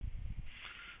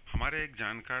हमारे एक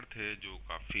जानकार थे जो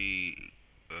काफ़ी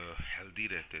हेल्दी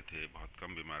रहते थे, बहुत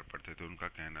कम बीमार पड़ते थे। उनका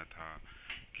कहना था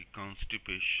कि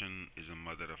constipation is a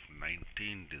mother of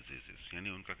 19 diseases. यानी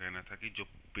उनका कहना था कि जो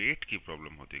पेट की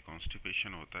प्रॉब्लम होती है,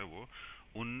 कॉन्स्टिपेशन होता है, वो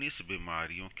 19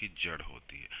 बीमारियों की जड़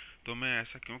होती है। तो मैं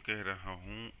ऐसा क्यों कह रहा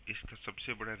हूँ, इसका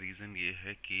सबसे बड़ा रीज़न ये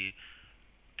है कि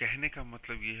कहने का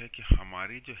मतलब ये है कि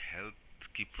हमारी जो हेल्थ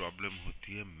की प्रॉब्लम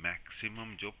होती है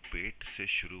मैक्सिमम जो पेट से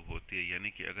शुरू होती है। यानी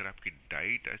कि अगर आपकी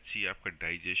डाइट अच्छी है, आपका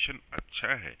डाइजेशन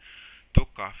अच्छा है, तो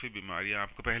काफ़ी बीमारियां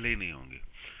आपको पहले ही नहीं होंगी।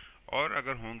 और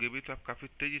अगर होंगे भी तो आप काफ़ी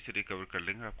तेज़ी से रिकवर कर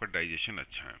लेंगे, आपका डाइजेशन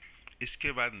अच्छा है।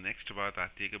 इसके बाद नेक्स्ट बात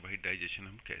आती है कि भाई डाइजेशन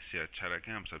हम कैसे अच्छा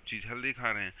रखें। हम सब चीज़ हेल्दी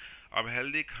खा रहे हैं। अब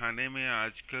हेल्दी खाने में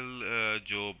आजकल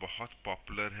जो बहुत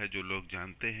पॉपुलर है, जो लोग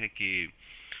जानते हैं कि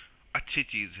अच्छी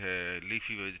चीज़ है,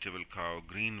 लीफी वेजिटेबल खाओ,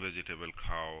 ग्रीन वेजिटेबल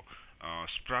खाओ,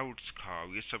 स्प्राउट्स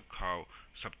खाओ, ये सब खाओ,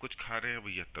 सब कुछ खा रहे हैं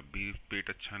भैया, तब भी पेट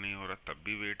अच्छा नहीं हो रहा, तब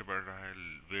भी वेट बढ़ रहा है,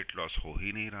 वेट लॉस हो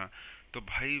ही नहीं रहा। तो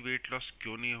भाई वेट लॉस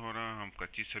क्यों नहीं हो रहा? हम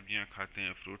कच्ची सब्जियां खाते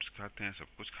हैं, फ्रूट्स खाते हैं,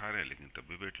 सब कुछ खा रहे हैं, लेकिन तब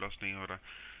भी वेट लॉस नहीं हो रहा।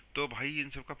 तो भाई इन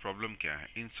सब का प्रॉब्लम क्या है?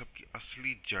 इन सब की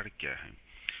असली जड़ क्या है?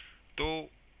 तो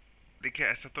देखिए,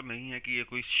 ऐसा तो नहीं है कि ये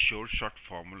कोई श्योर शॉर्ट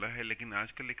फार्मूला है, लेकिन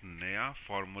आजकल एक नया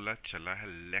फार्मूला चला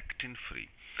है, लेक्टिन फ्री।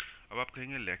 अब आप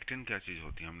कहेंगे लेक्टिन क्या चीज़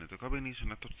होती है, हमने तो कभी नहीं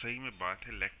सुना। तो सही में बात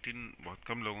है, लेक्टिन बहुत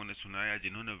कम लोगों ने सुना है, या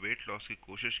जिन्होंने वेट लॉस की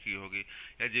कोशिश की होगी,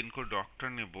 या जिनको डॉक्टर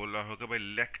ने बोला होगा भाई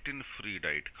लेक्टिन फ्री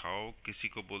डाइट खाओ। किसी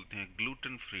को बोलते हैं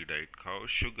ग्लूटेन फ्री डाइट खाओ,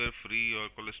 शुगर फ्री और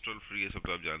कोलेस्ट्रॉल फ्री, ये सब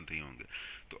तो आप जानते ही होंगे।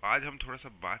 तो आज हम थोड़ा सा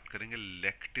बात करेंगे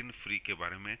लेक्टिन फ्री के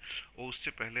बारे में, और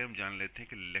उससे पहले हम जान लेते हैं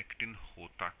कि लेक्टिन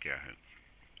होता क्या है।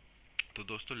 तो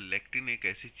दोस्तों, लेक्टिन एक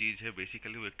ऐसी चीज़ है,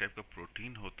 बेसिकली वो एक टाइप का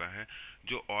प्रोटीन होता है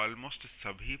जो ऑलमोस्ट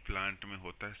सभी प्लांट में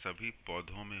होता है, सभी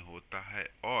पौधों में होता है।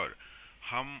 और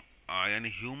हम यानी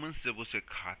ह्यूमंस जब उसे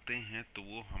खाते हैं तो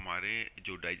वो हमारे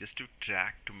जो डाइजेस्टिव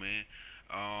ट्रैक्ट में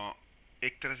आ,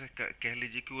 एक तरह से कह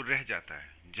लीजिए कि वो रह जाता है,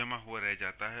 जमा हुआ रह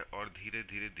जाता है, और धीरे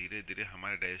धीरे धीरे धीरे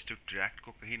हमारे डाइजेस्टिव ट्रैक्ट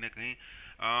को कहीं ना कहीं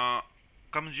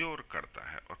कमज़ोर करता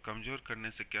है। और कमज़ोर करने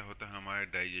से क्या होता है, हमारा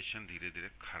डाइजेशन धीरे धीरे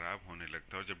ख़राब होने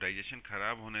लगता है। और जब डाइजेशन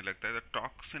ख़राब होने लगता है तो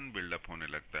टॉक्सिन बिल्डअप होने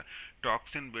लगता है।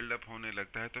 टॉक्सिन बिल्डअप होने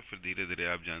लगता है तो फिर धीरे धीरे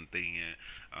आप जानते ही हैं,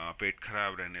 पेट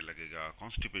खराब रहने लगेगा,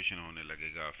 कॉन्स्टिपेशन होने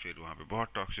लगेगा, फिर वहाँ पे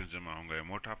बहुत टॉक्सिन जमा होंगे,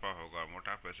 मोटापा होगा,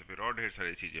 मोटापे से फिर और ढेर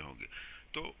सारी चीज़ें होंगी।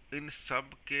 तो इन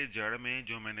सब के जड़ में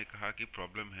जो मैंने कहा कि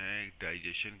प्रॉब्लम है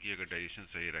डाइजेशन की, अगर डाइजेशन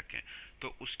सही रखें तो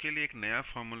उसके लिए एक नया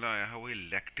फार्मूला आया है, वही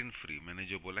लेक्टिन फ्री। मैंने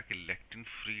जो बोला कि लेक्टिन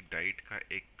फ्री डाइट का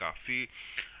एक काफ़ी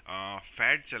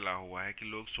फैड चला हुआ है कि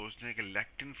लोग सोचते हैं कि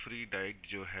लेक्टिन फ्री डाइट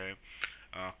जो है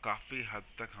काफ़ी हद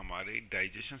तक हमारे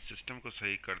डाइजेशन सिस्टम को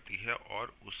सही करती है,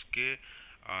 और उसके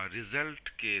रिजल्ट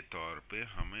के तौर पे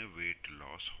हमें वेट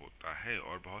लॉस होता है।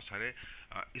 और बहुत सारे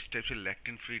इस टाइप से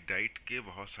लेक्टिन फ्री डाइट के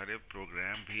बहुत सारे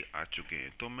प्रोग्राम भी आ चुके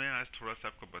हैं। तो मैं आज थोड़ा सा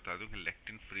आपको बता दूं कि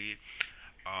लेक्टिन फ्री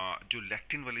जो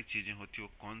लेक्टिन वाली चीज़ें होती हैं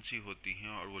वो कौन सी होती हैं,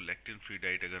 और वो लेक्टिन फ्री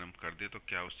डाइट अगर हम कर दें तो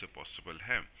क्या उससे पॉसिबल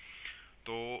है।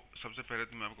 तो सबसे पहले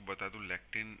तो मैं आपको बता दूं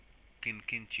लेक्टिन किन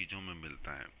किन चीज़ों में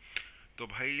मिलता है। तो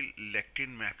भाई लेक्टिन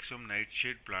मैक्सिमम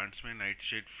नाइटशेड प्लांट्स में,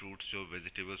 नाइटशेड फ्रूट्स जो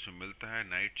वेजिटेबल्स में मिलता है।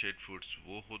 नाइटशेड फ्रूट्स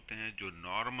वो होते हैं जो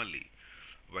नॉर्मली,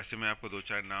 वैसे मैं आपको दो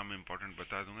चार नाम इंपॉर्टेंट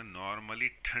बता दूंगा, नॉर्मली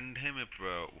ठंडे में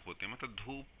होते हैं, मतलब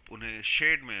धूप, उन्हें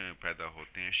शेड में पैदा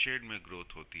होते हैं, शेड में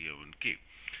ग्रोथ होती है उनकी।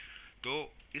 तो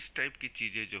इस टाइप की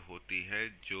चीज़ें जो होती है,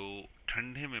 जो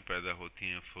ठंडे में पैदा होती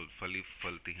हैं, फली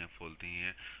फलती हैं, फूलती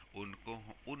हैं, उनको,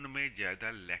 उनमें ज़्यादा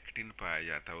लेक्टिन पाया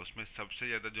जाता है। उसमें सबसे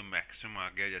ज़्यादा जो मैक्सिमम आ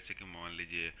गया, जैसे कि मान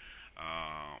लीजिए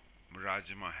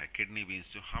राजमा है, किडनी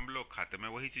बीन्स जो हम लोग खाते हैं, मैं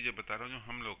वही चीज़ें बता रहा हूँ जो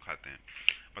हम लोग खाते हैं,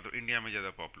 मतलब इंडिया में ज़्यादा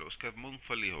पॉपुलर। उसके बाद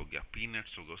मूंगफली हो गया,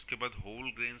 पीनट्स हो गया, उसके बाद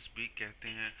होल ग्रेन्स भी कहते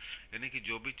हैं, यानी कि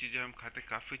जो भी चीज़ें हम खाते हैं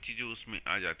काफ़ी चीज़ें उसमें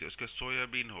आ जाती है। उसके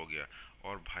सोयाबीन हो गया,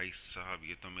 और भाई साहब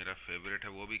ये तो मेरा फेवरेट है,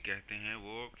 वो भी कहते हैं,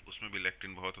 वो उसमें भी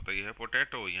लेक्टिन बहुत होता है, ये है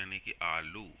पोटैटो यानी कि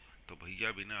आलू। तो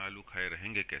भैया बिना आलू खाए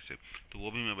रहेंगे कैसे? तो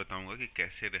वो भी मैं बताऊंगा कि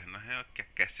कैसे रहना है और क्या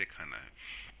कैसे खाना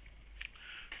है।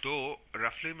 तो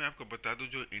रफली मैं आपको बता दूं,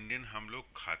 जो इंडियन हम लोग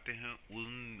खाते हैं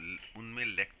उनमें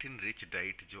लेक्टिन रिच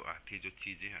डाइट जो आती है, जो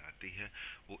चीज़ें आती है,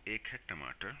 वो एक है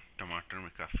टमाटर। टमाटर में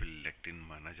काफ़ी लेक्टिन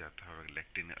माना जाता है, और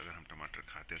लेक्टिन अगर हम टमाटर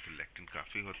खाते हैं तो लेक्टिन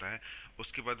काफ़ी होता है।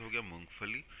 उसके बाद हो गया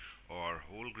मूंगफली, और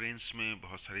होल ग्रेन्स में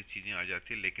बहुत सारी चीज़ें आ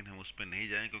जाती है, लेकिन हम उस पर नहीं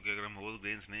जाएंगे, क्योंकि अगर हम होल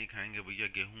ग्रेन्स नहीं खाएंगे भैया,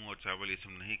 गेहूँ और चावल ये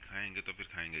सब नहीं खाएंगे, तो फिर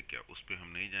खाएंगे क्या, उस पर हम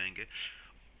नहीं जाएंगे।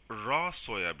 रॉ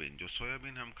सोयाबीन, जो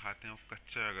सोयाबीन हम खाते हैं वो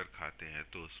कच्चा अगर खाते हैं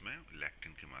तो उसमें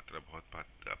लैक्टिन की मात्रा बहुत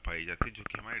पाई जाती है, जो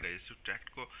कि हमारे डाइजेस्टिव ट्रैक्ट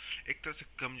को एक तरह से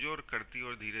कमज़ोर करती है,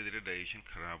 और धीरे धीरे डाइजेशन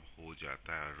खराब हो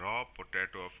जाता है। रॉ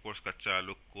पोटैटो, ऑफ कोर्स कच्चा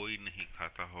आलू कोई नहीं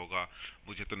खाता होगा,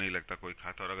 मुझे तो नहीं लगता कोई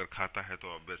खाता, और अगर खाता है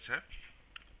तो ऑब्वियस है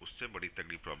उससे बड़ी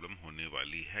तगड़ी प्रॉब्लम होने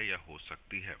वाली है या हो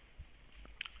सकती है।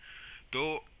 तो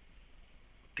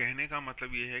कहने का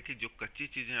मतलब ये है कि जो कच्ची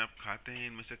चीज़ें आप खाते हैं,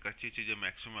 इनमें से कच्ची चीज़ें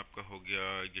मैक्सिमम आपका हो गया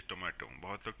ये टमाटो।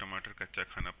 बहुत लोग टमाटर कच्चा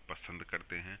खाना पसंद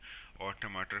करते हैं, और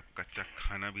टमाटर कच्चा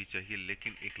खाना भी चाहिए,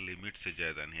 लेकिन एक लिमिट से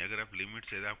ज़्यादा नहीं। अगर आप लिमिट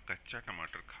से ज़्यादा आप कच्चा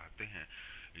टमाटर खाते हैं,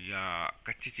 या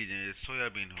कच्ची चीज़ें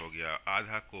सोयाबीन हो गया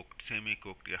आधा कुक्ड, सेमी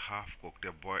कुक्ड या हाफ कुक्ड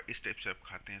या बॉय, इस टाइप से आप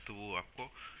खाते हैं, तो वो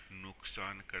आपको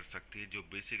नुकसान कर सकती है। जो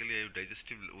बेसिकली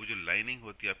डाइजेस्टिव, वो जो लाइनिंग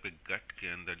होती है आपके गट के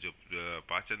अंदर, जो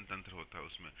पाचन तंत्र होता है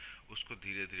उसमें, उसको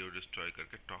धीरे धीरे वो डिस्ट्रॉय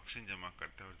करके टॉक्सिन जमा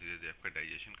करता है, और धीरे धीरे आपका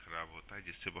डाइजेशन खराब होता है,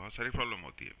 जिससे बहुत सारी प्रॉब्लम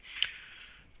होती है।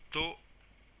 तो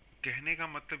कहने का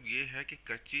मतलब ये है कि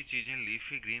कच्ची चीज़ें,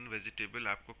 लीफी ग्रीन वेजिटेबल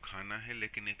आपको खाना है,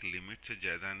 लेकिन एक लिमिट से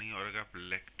ज़्यादा नहीं। और अगर आप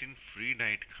लेक्टिन फ्री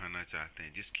डाइट खाना चाहते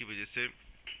हैं, जिसकी वजह से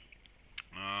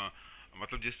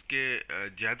मतलब जिसके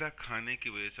ज़्यादा खाने की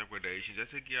वजह से आपका डाइजेशन,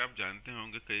 जैसे कि आप जानते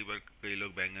होंगे कई बार कई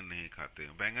लोग बैंगन नहीं खाते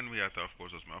हैं, बैंगन भी आता है ऑफ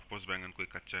कोर्स उसमें, ऑफ कोर्स बैंगन कोई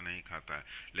कच्चा नहीं खाता है,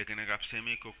 लेकिन अगर आप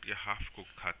सेमी कुक या हाफ कुक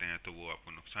खाते हैं तो वो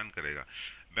आपको नुकसान करेगा।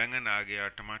 बैंगन आ गया,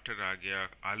 टमाटर आ गया,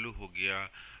 आलू हो गया,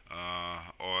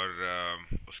 और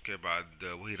उसके बाद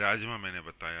वही राजमा मैंने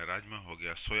बताया, राजमा हो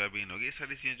गया, सोयाबीन हो गया, ये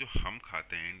सारी चीज़ें जो हम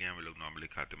खाते हैं, इंडिया में लोग नॉर्मली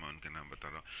खाते हैं, मैं उनके नाम बता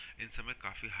रहा हूँ। इन सब में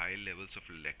काफ़ी हाई लेवल्स ऑफ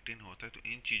लेक्टिन होता है। तो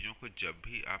इन चीज़ों को जब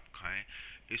भी आप खाएं,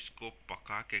 इसको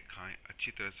पका के खाएं,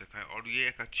 अच्छी तरह से खाएं। और ये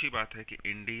एक अच्छी बात है कि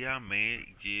इंडिया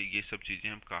में ये सब चीज़ें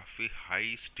हम काफ़ी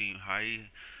हाई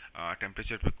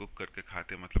टेम्परेचर पे कुक करके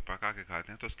खाते हैं, मतलब पका के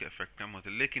खाते हैं, तो उसके इफेक्ट कम होते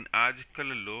हैं। लेकिन आजकल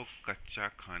लोग कच्चा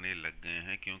खाने लग गए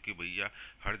हैं, क्योंकि भैया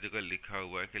हर जगह लिखा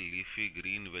हुआ है कि लीफी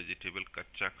ग्रीन वेजिटेबल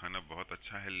कच्चा खाना बहुत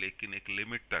अच्छा है, लेकिन एक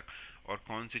लिमिट तक। और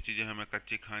कौन सी चीज़ें हमें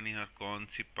कच्ची खानी है और कौन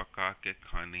सी पका के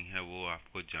खानी है, वो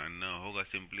आपको जानना होगा।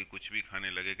 सिंपली कुछ भी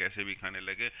खाने लगे, कैसे भी खाने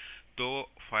लगे,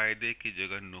 तो फ़ायदे की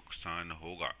जगह नुकसान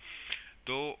होगा।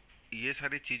 तो ये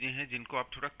सारी चीज़ें हैं जिनको आप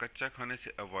थोड़ा कच्चा खाने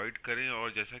से अवॉइड करें।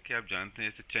 और जैसा कि आप जानते हैं,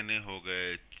 जैसे चने हो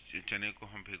गए, चने को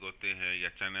हम भिगोते हैं, या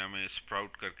चना में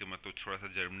स्प्राउट करके, मतलब थोड़ा सा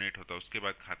जर्मिनेट होता है, उसके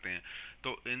बाद खाते हैं,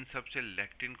 तो इन सब से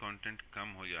लेक्टिन कंटेंट कम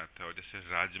हो जाता है। और जैसे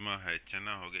राजमा है,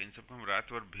 चना हो गया, इन सबको हम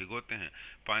रात भर भिगोते हैं,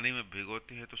 पानी में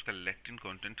भिगोते हैं, तो उसका लेक्टिन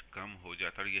कंटेंट कम हो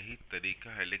जाता है, और यही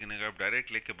तरीका है। लेकिन अगर आप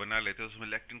डायरेक्ट लेके बना लेते हो, उसमें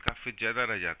लेक्टिन काफ़ी ज़्यादा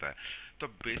रह जाता है। तो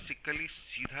बेसिकली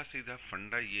सीधा सीधा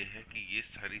फंडा ये है कि ये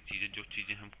सारी चीज़ें, जो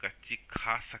चीज़ें हम कच्ची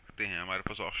खा सकते हैं, हमारे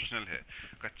पास ऑप्शनल है,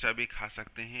 कच्चा भी खा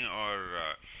सकते हैं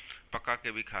और पका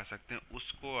के भी खा सकते हैं,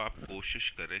 उसको आप कोशिश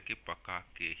करें कि पका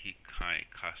के ही खाएं।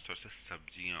 खासतौर से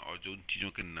सब्जियां, और जो उन चीज़ों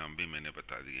के नाम भी मैंने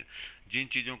बता दिए। जिन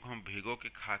चीज़ों को हम भिगो के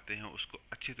खाते हैं, उसको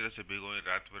अच्छी तरह से भिगोएं,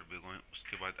 रात भर भिगोएं,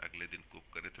 उसके बाद अगले दिन कुक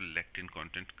करें, तो लेक्टिन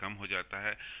कंटेंट कम हो जाता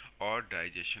है, और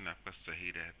डाइजेशन आपका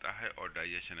सही रहता है। और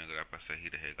डाइजेशन अगर आपका सही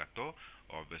रहेगा, तो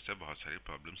ऑब्वियस है बहुत सारी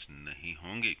प्रॉब्लम्स नहीं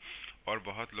होंगी। और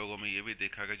बहुत लोगों में ये भी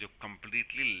देखा गया जो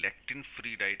कम्प्लीटली लेक्टिन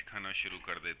फ्री डाइट खाना शुरू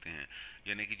कर देते हैं,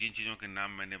 यानी कि जिन चीज़ों के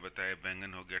नाम मैंने बताए,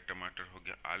 बैंगन हो गया, टमाटर हो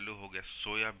गया, आलू हो गया,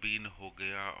 सोयाबीन हो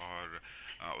गया, और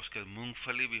उसके बाद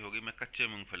मूंगफली भी होगी। मैं कच्चे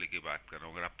मूंगफली की बात कर रहा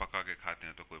हूँ, अगर आप पका के खाते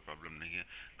हैं तो कोई प्रॉब्लम नहीं है।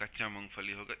 कच्चा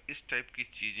मूंगफली होगा, इस टाइप की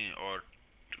चीज़ें। और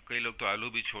कई लोग तो आलू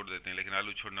भी छोड़ देते हैं, लेकिन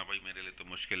आलू छोड़ना भाई मेरे लिए तो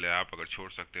मुश्किल है। आप अगर छोड़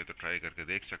सकते हैं तो ट्राई करके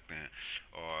देख सकते हैं।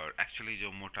 और एक्चुअली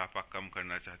जो मोटापा कम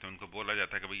करना चाहते हैं, उनको बोला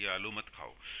जाता है कि भैया आलू मत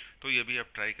खाओ, तो ये भी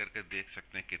आप ट्राई करके देख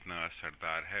सकते हैं कितना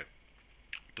असरदार है।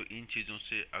 तो इन चीज़ों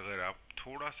से अगर आप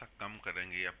थोड़ा सा कम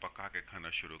करेंगे या पका के खाना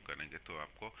शुरू करेंगे, तो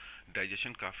आपको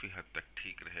डाइजेशन काफ़ी हद तक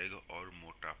ठीक रहेगा, और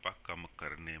मोटापा कम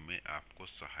करने में आपको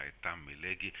सहायता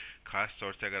मिलेगी। ख़ास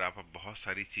तौर से अगर आप बहुत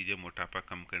सारी चीज़ें मोटापा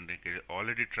कम करने के लिए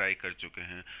ऑलरेडी ट्राई कर चुके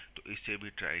हैं, तो इसे भी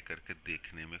ट्राई करके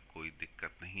देखने में कोई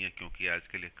दिक्कत नहीं है, क्योंकि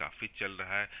आजकल ये काफ़ी चल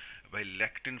रहा है। भाई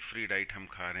लेक्टिन फ्री डाइट हम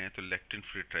खा रहे हैं, तो लेक्टिन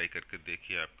फ्री ट्राई करके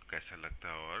देखिए आपको कैसा लगता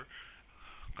है, और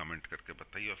कमेंट करके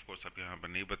बताइए। ऑफ कोर्स आप यहाँ पर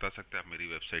नहीं बता सकते, आप मेरी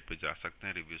वेबसाइट पे जा सकते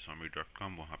हैं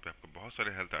reviewswami.com, वहाँ पे आपको बहुत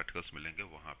सारे हेल्थ आर्टिकल्स मिलेंगे,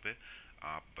 वहाँ पे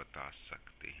आप बता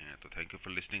सकते हैं। तो थैंक यू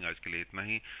फॉर लिसनिंग, आज के लिए इतना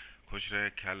ही। खुश रहें,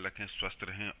 ख्याल रखें, स्वस्थ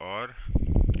रहें, और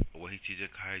वही चीज़ें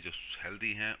खाएं जो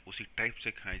हेल्दी हैं, उसी टाइप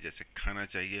से खाएं जैसे खाना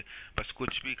चाहिए। बस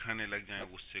कुछ भी खाने लग जाएं,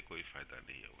 उससे कोई फ़ायदा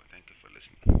नहीं होगा। Thank you for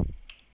listening.